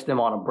can catch them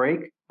on a break.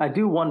 I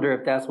do wonder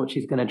if that's what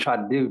she's going to try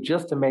to do,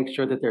 just to make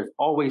sure that there's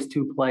always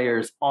two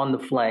players on the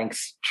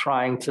flanks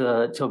trying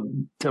to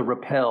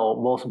repel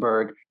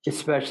Wolfsburg,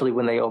 especially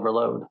when they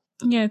overload.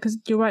 Yeah, because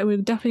you're right, we're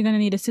definitely going to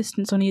need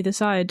assistance on either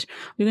side.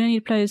 We're going to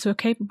need players who are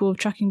capable of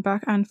tracking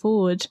back and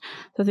forward.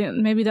 So I think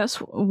maybe that's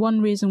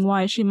one reason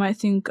why she might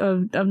think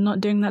of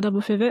not doing that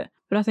double pivot.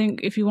 But I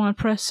think if you want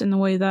to press in the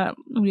way that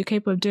we're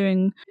capable of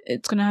doing,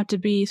 it's going to have to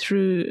be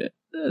through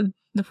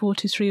the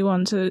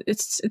 4-2-3-1. So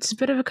it's a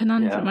bit of a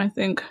conundrum, I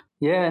think.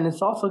 Yeah, and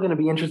it's also going to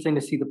be interesting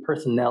to see the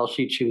personnel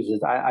she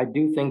chooses. I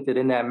do think that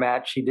in that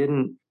match,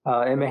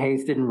 Emma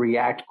Hayes didn't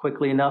react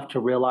quickly enough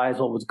to realize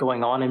what was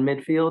going on in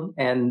midfield,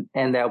 and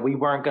that we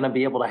weren't going to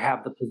be able to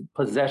have the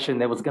possession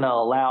that was going to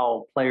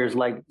allow players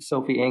like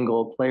Sophie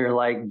Engel, player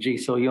like Ji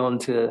So-yeon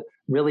to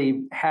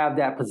really have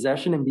that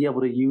possession and be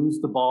able to use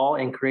the ball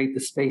and create the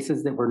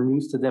spaces that we're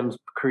used to them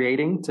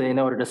creating in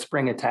order to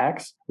spring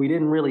attacks. We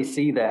didn't really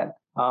see that.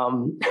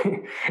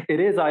 It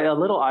is a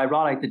little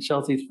ironic that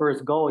Chelsea's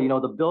first goal,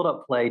 the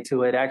build-up play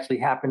to it actually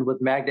happened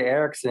with Magda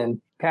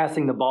Eriksson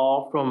passing the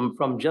ball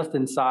from just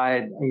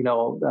inside,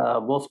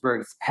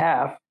 Wolfsburg's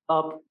half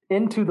up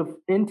into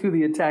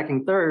the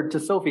attacking third to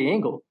Sophie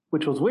Engel,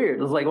 which was weird.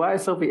 It was like, why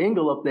is Sophie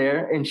Engel up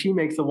there? And she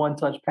makes a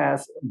one-touch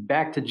pass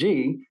back to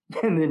G,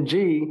 and then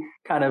G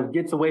kind of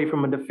gets away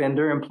from a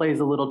defender and plays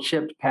a little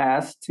chipped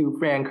pass to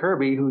Fran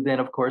Kirby, who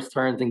then, of course,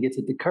 turns and gets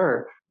it to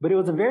Kerr. But it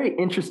was a very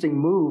interesting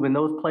move, and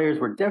those players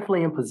were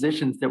definitely in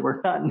positions that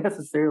we're not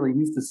necessarily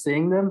used to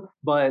seeing them.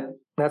 But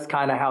that's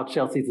kind of how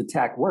Chelsea's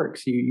attack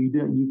works.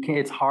 You can't.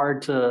 It's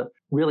hard to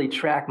really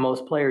track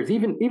most players.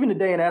 Even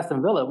today in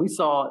Aston Villa, we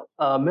saw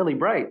Millie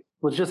Bright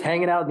was just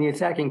hanging out in the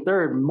attacking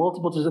third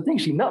multiple times. I think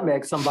she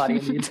nutmegged somebody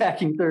in the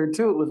attacking third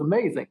too. It was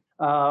amazing.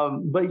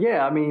 But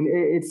yeah,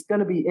 it's going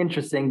to be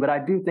interesting. But I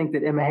do think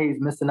that Emma Hayes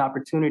missed an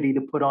opportunity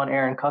to put on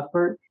Erin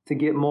Cuthbert to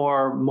get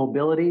more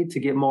mobility, to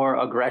get more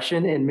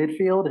aggression in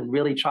midfield, and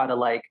really try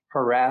to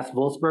harass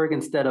Wolfsburg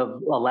instead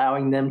of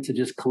allowing them to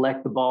just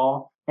collect the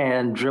ball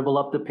and dribble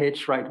up the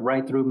pitch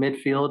right through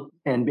midfield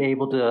and be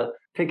able to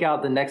pick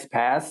out the next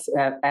pass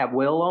at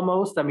will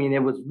almost.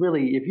 It was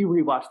really, if you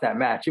rewatch that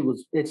match,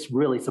 it's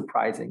really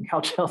surprising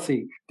how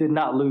Chelsea did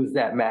not lose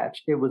that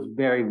match. It was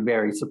very,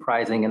 very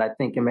surprising. And I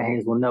think Emma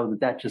Hayes will know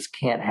that just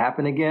can't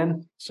happen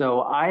again.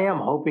 So I am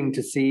hoping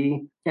to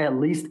see at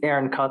least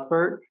Erin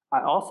Cuthbert.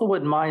 I also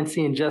wouldn't mind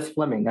seeing Jess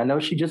Fleming. I know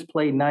she just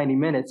played 90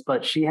 minutes,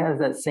 but she has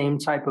that same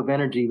type of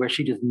energy where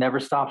she just never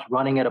stops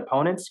running at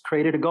opponents.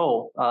 Created a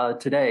goal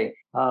today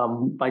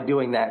by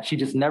doing that. She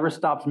just never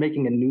stops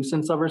making a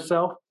nuisance of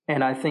herself.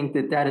 And I think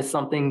that is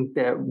something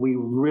that we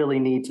really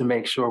need to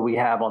make sure we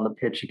have on the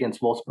pitch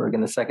against Wolfsburg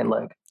in the second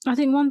leg. I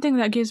think one thing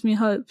that gives me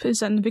hope is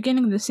that in the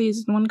beginning of the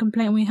season, one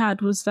complaint we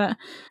had was that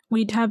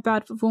we'd have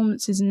bad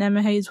performances and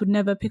Emma Hayes would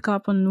never pick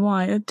up on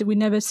why. We'd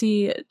never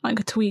see like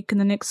a tweak in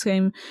the next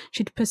game.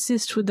 She'd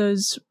persist with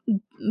those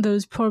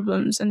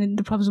problems, and then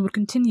the problems would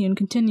continue and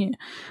continue.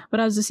 But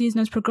as the season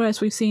has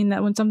progressed, we've seen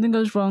that when something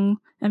goes wrong,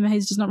 Emma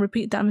Hayes does not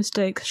repeat that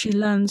mistake. She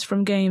learns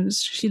from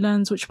games. She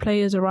learns which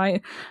players are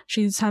right.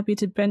 She's happy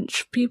to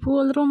bench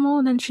people a little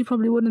more than she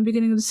probably would in the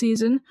beginning of the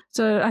season.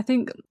 So I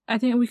think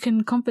we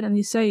can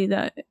confidently say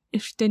that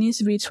if there needs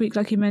to be a tweak,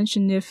 like you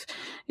mentioned,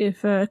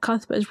 if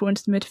Cuthbert is brought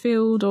into the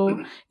midfield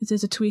or if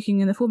there's a tweaking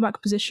in the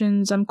fullback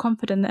positions, I'm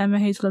confident that Emma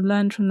Hayes will have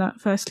learned from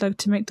that first leg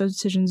to make those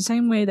decisions the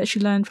same way that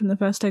she learned from the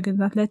first leg in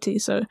Atleti.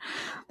 So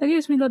that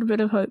gives me a little bit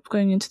of hope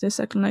going into the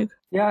second leg.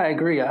 Yeah, I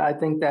agree. I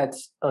think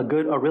that's a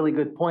really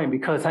good point,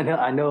 because I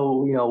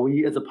know,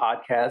 we as a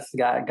podcast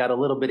got a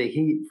little bit of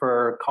heat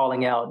for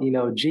calling out,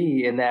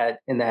 G in that,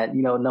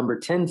 number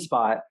 10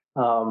 spot,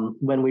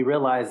 when we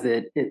realized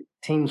that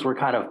teams were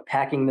kind of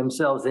packing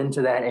themselves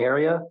into that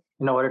area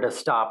in order to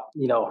stop,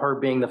 her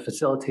being the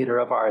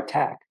facilitator of our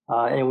attack.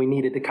 And we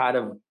needed to kind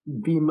of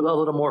be a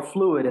little more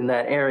fluid in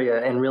that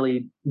area and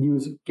really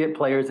get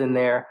players in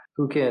there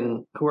who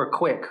are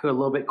quick, who are a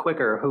little bit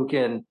quicker, who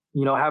can,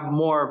 have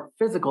more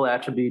physical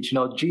attributes.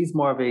 G's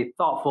more of a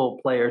thoughtful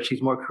player.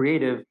 She's more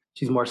creative.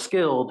 She's more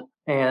skilled.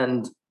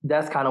 And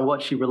that's kind of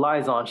what she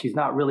relies on. She's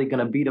not really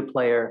going to beat a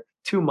player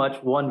too much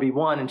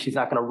 1v1, and she's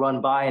not going to run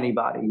by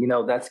anybody.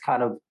 That's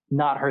kind of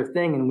not her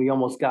thing. And we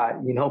almost got,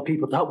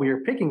 people thought we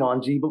were picking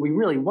on G, but we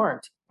really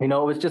weren't. It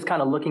was just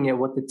kind of looking at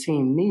what the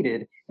team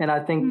needed. And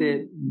I think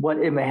that what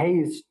Emma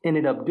Hayes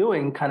ended up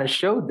doing kind of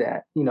showed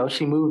that.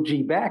 She moved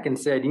G back and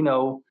said,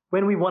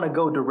 when we want to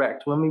go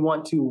direct, when we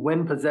want to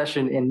win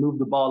possession and move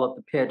the ball up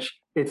the pitch,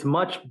 it's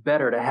much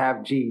better to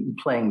have G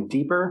playing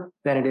deeper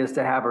than it is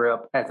to have her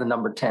up as a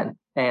number 10.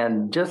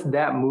 And just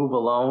that move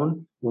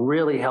alone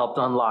really helped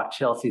unlock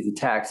Chelsea's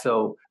attack.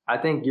 So I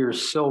think you're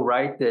so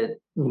right that,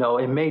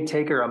 it may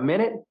take her a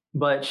minute,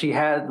 but she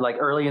had, like,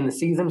 early in the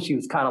season, she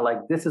was kind of like,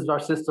 this is our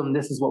system,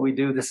 this is what we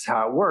do, this is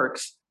how it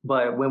works.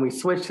 But when we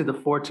switch to the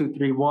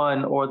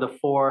 4-2-3-1 or the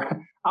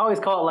 4, I always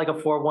call it like a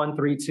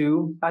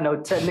 4-1-3-2. I know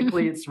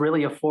technically it's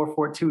really a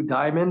 4-4-2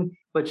 diamond,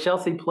 but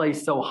Chelsea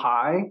plays so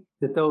high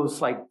that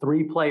those like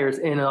three players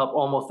end up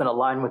almost in a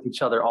line with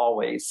each other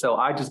always. So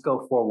I just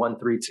go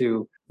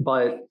 4-1-3-2.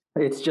 But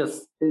it's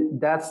just,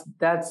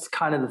 that's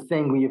kind of the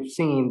thing we have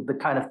seen, the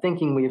kind of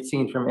thinking we have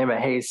seen from Emma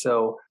Hayes.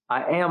 So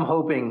I am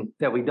hoping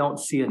that we don't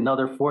see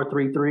another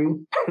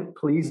 4-3-3.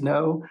 Please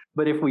no.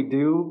 But if we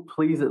do,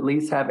 please at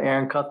least have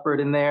Erin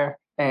Cuthbert in there.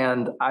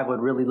 And I would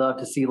really love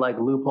to see like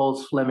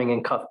Loopholes, Fleming,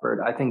 and Cuthbert.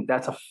 I think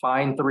that's a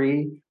fine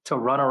three to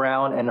run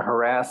around and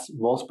harass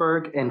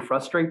Wolfsburg and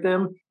frustrate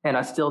them. And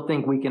I still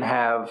think we can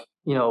have,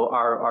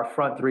 our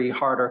front three,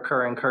 Harder,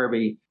 Kerr, and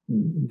Kirby.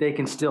 They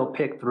can still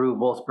pick through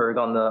Wolfsburg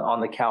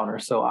on the counter.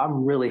 So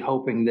I'm really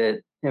hoping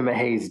that Emma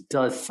Hayes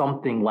does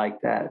something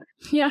like that.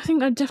 Yeah, I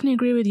think I definitely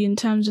agree with you in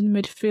terms of the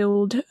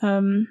midfield.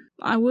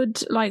 I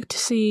would like to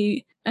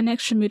see an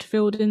extra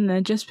midfield in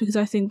there just because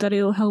I think that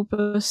it'll help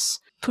us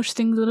push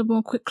things a little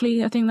more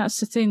quickly. I think that's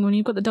the thing. When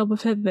you've got the double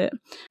pivot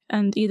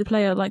and either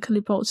player like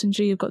Leupolz and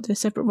G have got their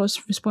separate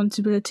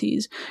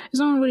responsibilities, it's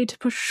not really to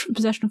push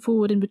possession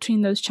forward in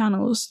between those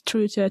channels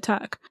through to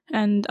attack.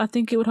 And I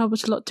think it would help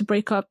us a lot to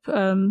break up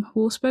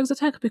Wolfsburg's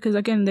attack because,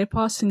 again, their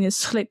passing is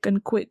slick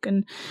and quick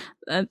and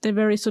they're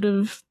very sort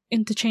of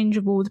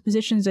interchangeable with the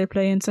positions they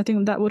play in. So I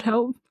think that would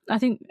help. I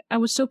think I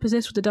would still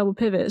persist with the double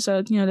pivot.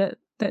 So,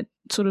 that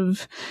sort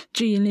of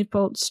G and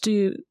Leupolz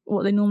do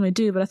what they normally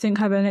do, but I think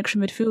having an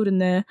extra midfield in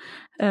there,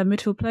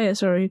 midfield player,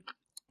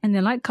 and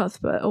then like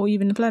Cuthbert or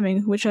even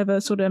Fleming, whichever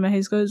sort of Emma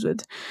Hayes goes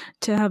with,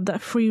 to have that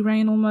free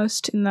reign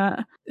almost in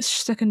that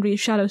secondary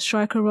shadow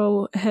striker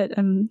role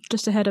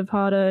just ahead of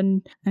Harder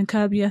and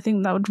Kirby. I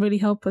think that would really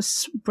help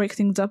us break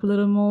things up a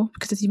little more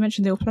because, as you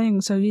mentioned, they were playing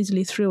so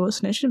easily through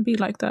us, and it shouldn't be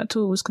like that at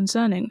all. It was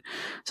concerning.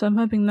 So I'm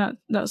hoping that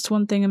that's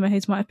one thing Emma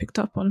Hayes might have picked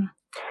up on.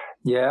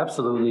 Yeah,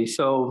 absolutely.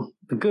 So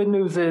the good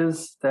news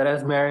is that,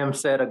 as Miriam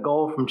said, a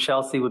goal from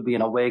Chelsea would be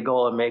an away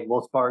goal and make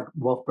Wolfsburg,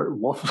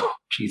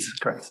 Jesus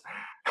Christ.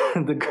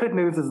 The good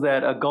news is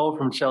that a goal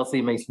from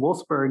Chelsea makes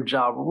Wolfsburg's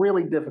job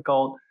really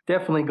difficult.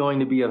 Definitely going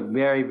to be a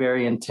very,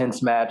 very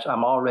intense match.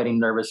 I'm already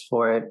nervous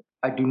for it.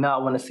 I do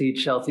not want to see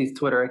Chelsea's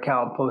Twitter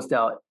account post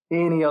out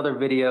any other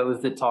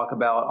videos that talk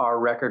about our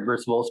record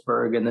versus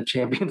Wolfsburg in the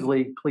Champions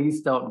League.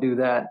 Please don't do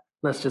that.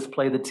 Let's just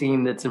play the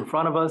team that's in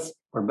front of us.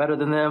 We're better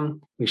than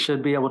them. We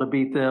should be able to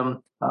beat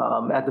them.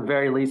 At the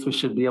very least, we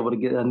should be able to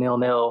get a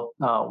 0-0.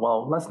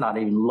 Well, let's not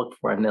even look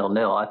for a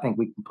 0-0. I think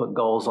we can put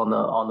goals on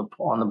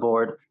the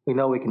board. We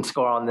know we can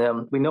score on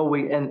them. We know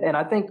and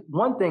I think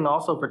one thing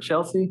also for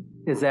Chelsea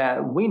is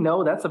that we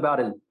know that's about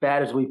as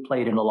bad as we've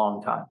played in a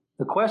long time.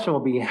 The question will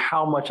be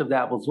how much of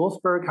that was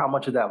Wolfsburg, how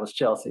much of that was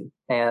Chelsea.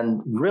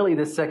 And really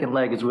this second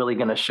leg is really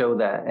going to show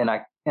that.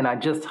 And I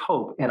just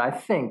hope and I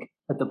think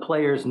that the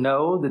players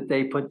know that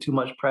they put too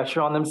much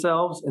pressure on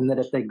themselves, and that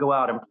if they go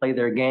out and play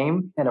their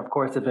game, and of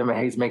course, if Emma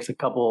Hayes makes a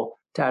couple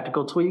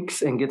tactical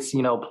tweaks and gets,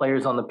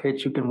 players on the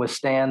pitch who can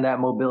withstand that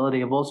mobility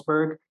of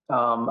Wolfsburg,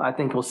 I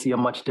think we'll see a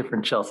much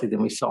different Chelsea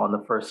than we saw in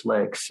the first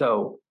leg.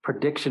 So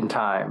prediction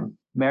time.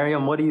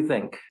 Mariam, what do you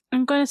think?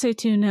 I'm going to say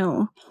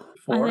 2-0.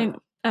 I think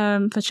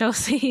for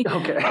Chelsea.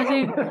 Okay.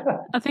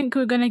 I think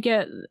we're going to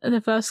get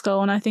the first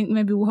goal, and I think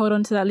maybe we'll hold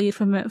on to that lead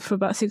for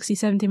about 60,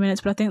 70 minutes,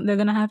 but I think they're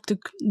going to have to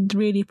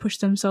really push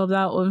themselves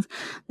out of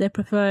their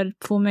preferred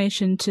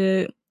formation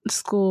to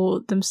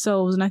score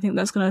themselves, and I think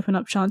that's going to open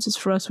up chances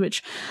for us,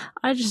 which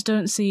I just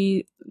don't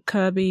see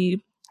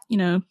Kirby,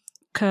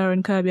 Kerr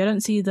and Kirby. I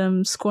don't see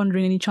them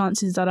squandering any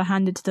chances that are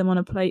handed to them on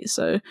a plate.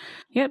 So,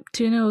 yep,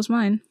 2-0 is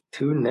mine.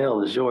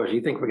 2-0 is yours.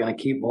 You think we're going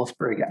to keep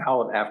Wolfsburg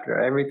out after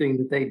everything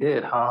that they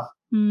did, huh?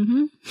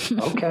 Mm-hmm.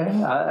 Okay.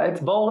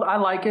 It's bold. I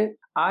like it.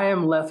 I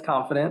am less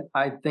confident.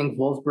 I think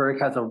Wolfsburg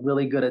has a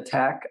really good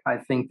attack. I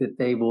think that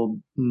they will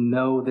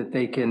know that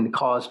they can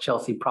cause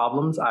Chelsea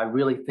problems. I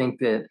really think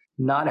that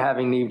not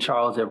having Niamh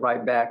Charles at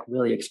right back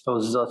really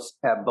exposes us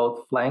at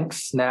both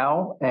flanks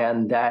now,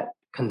 and that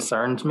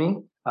concerns me.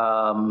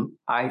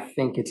 I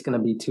think it's going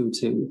to be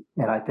 2-2,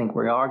 and I think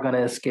we are going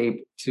to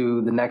escape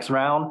to the next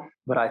round,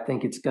 but I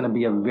think it's going to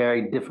be a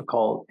very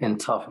difficult and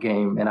tough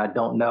game, and I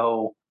don't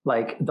know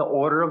the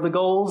order of the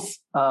goals.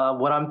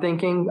 What I'm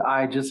thinking,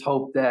 I just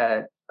hope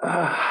that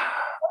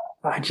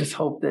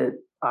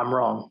I'm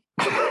wrong.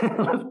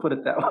 Let's put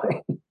it that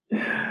way.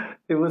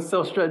 It was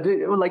so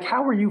stressful.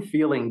 How were you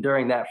feeling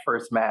during that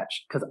first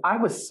match? Because I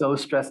was so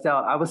stressed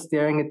out. I was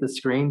staring at the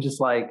screen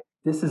just like,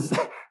 this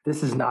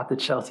is not the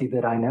Chelsea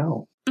that I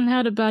know. And I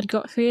had a bad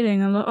gut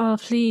feeling. I'm like, oh,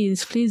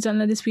 please don't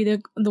let this be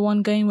the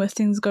one game where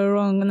things go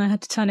wrong. And I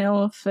had to turn it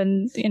off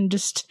and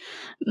just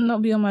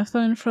not be on my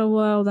phone for a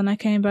while. Then I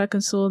came back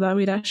and saw that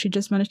we'd actually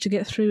just managed to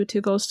get through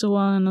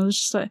 2-1. And I was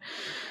just like,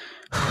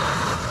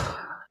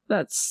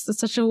 that's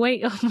such a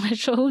weight off my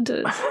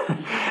shoulders.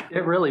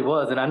 It really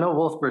was. And I know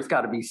Wolfsburg's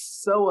got to be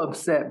so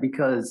upset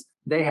because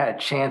they had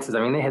chances.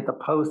 I mean, they hit the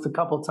post a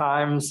couple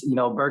times.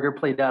 Berger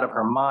played out of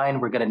her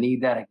mind. We're going to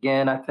need that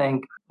again, I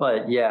think.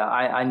 But yeah,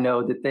 I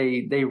know that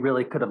they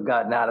really could have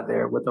gotten out of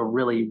there with a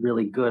really,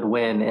 really good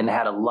win and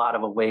had a lot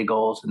of away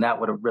goals. And that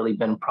would have really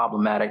been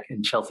problematic.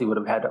 And Chelsea would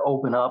have had to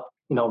open up.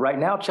 Right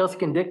now, Chelsea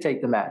can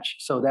dictate the match.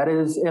 So that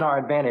is in our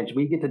advantage.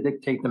 We get to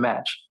dictate the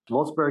match.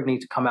 Wolfsburg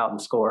needs to come out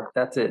and score.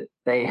 That's it.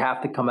 They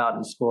have to come out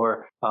and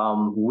score.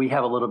 We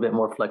have a little bit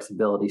more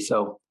flexibility.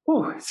 So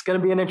it's going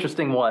to be an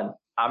interesting one.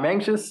 I'm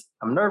anxious,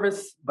 I'm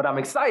nervous, but I'm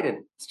excited.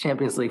 It's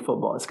Champions League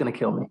football. It's going to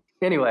kill me.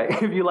 Anyway,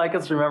 if you like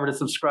us, remember to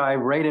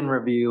subscribe, rate, and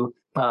review.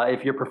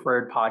 If your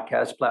preferred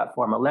podcast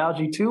platform allows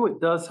you to. It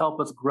does help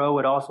us grow.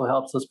 It also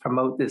helps us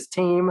promote this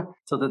team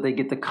so that they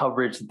get the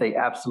coverage that they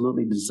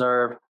absolutely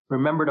deserve.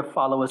 Remember to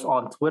follow us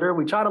on Twitter.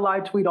 We try to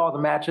live tweet all the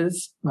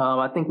matches.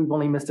 I think we've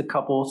only missed a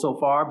couple so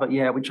far, but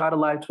yeah, we try to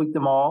live tweet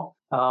them all.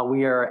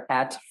 We are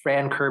at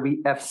Fran Kirby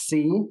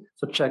FC,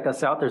 so check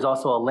us out. There's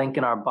also a link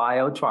in our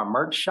bio to our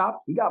merch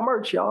shop. We got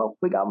merch, y'all.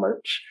 We got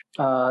merch.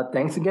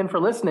 Thanks again for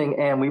listening,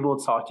 and we will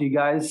talk to you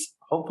guys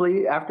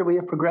hopefully after we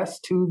have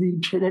progressed to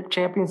the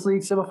Champions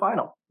League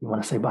semifinal. You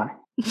want to say bye?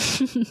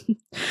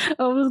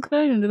 I was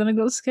going, and then I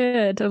got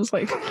scared. I was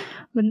like,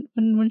 when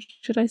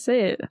should I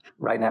say it?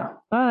 Right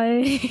now.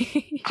 Bye.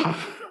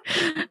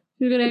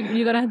 You're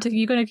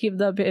gonna keep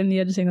that bit in the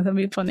editing. That'll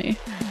be funny.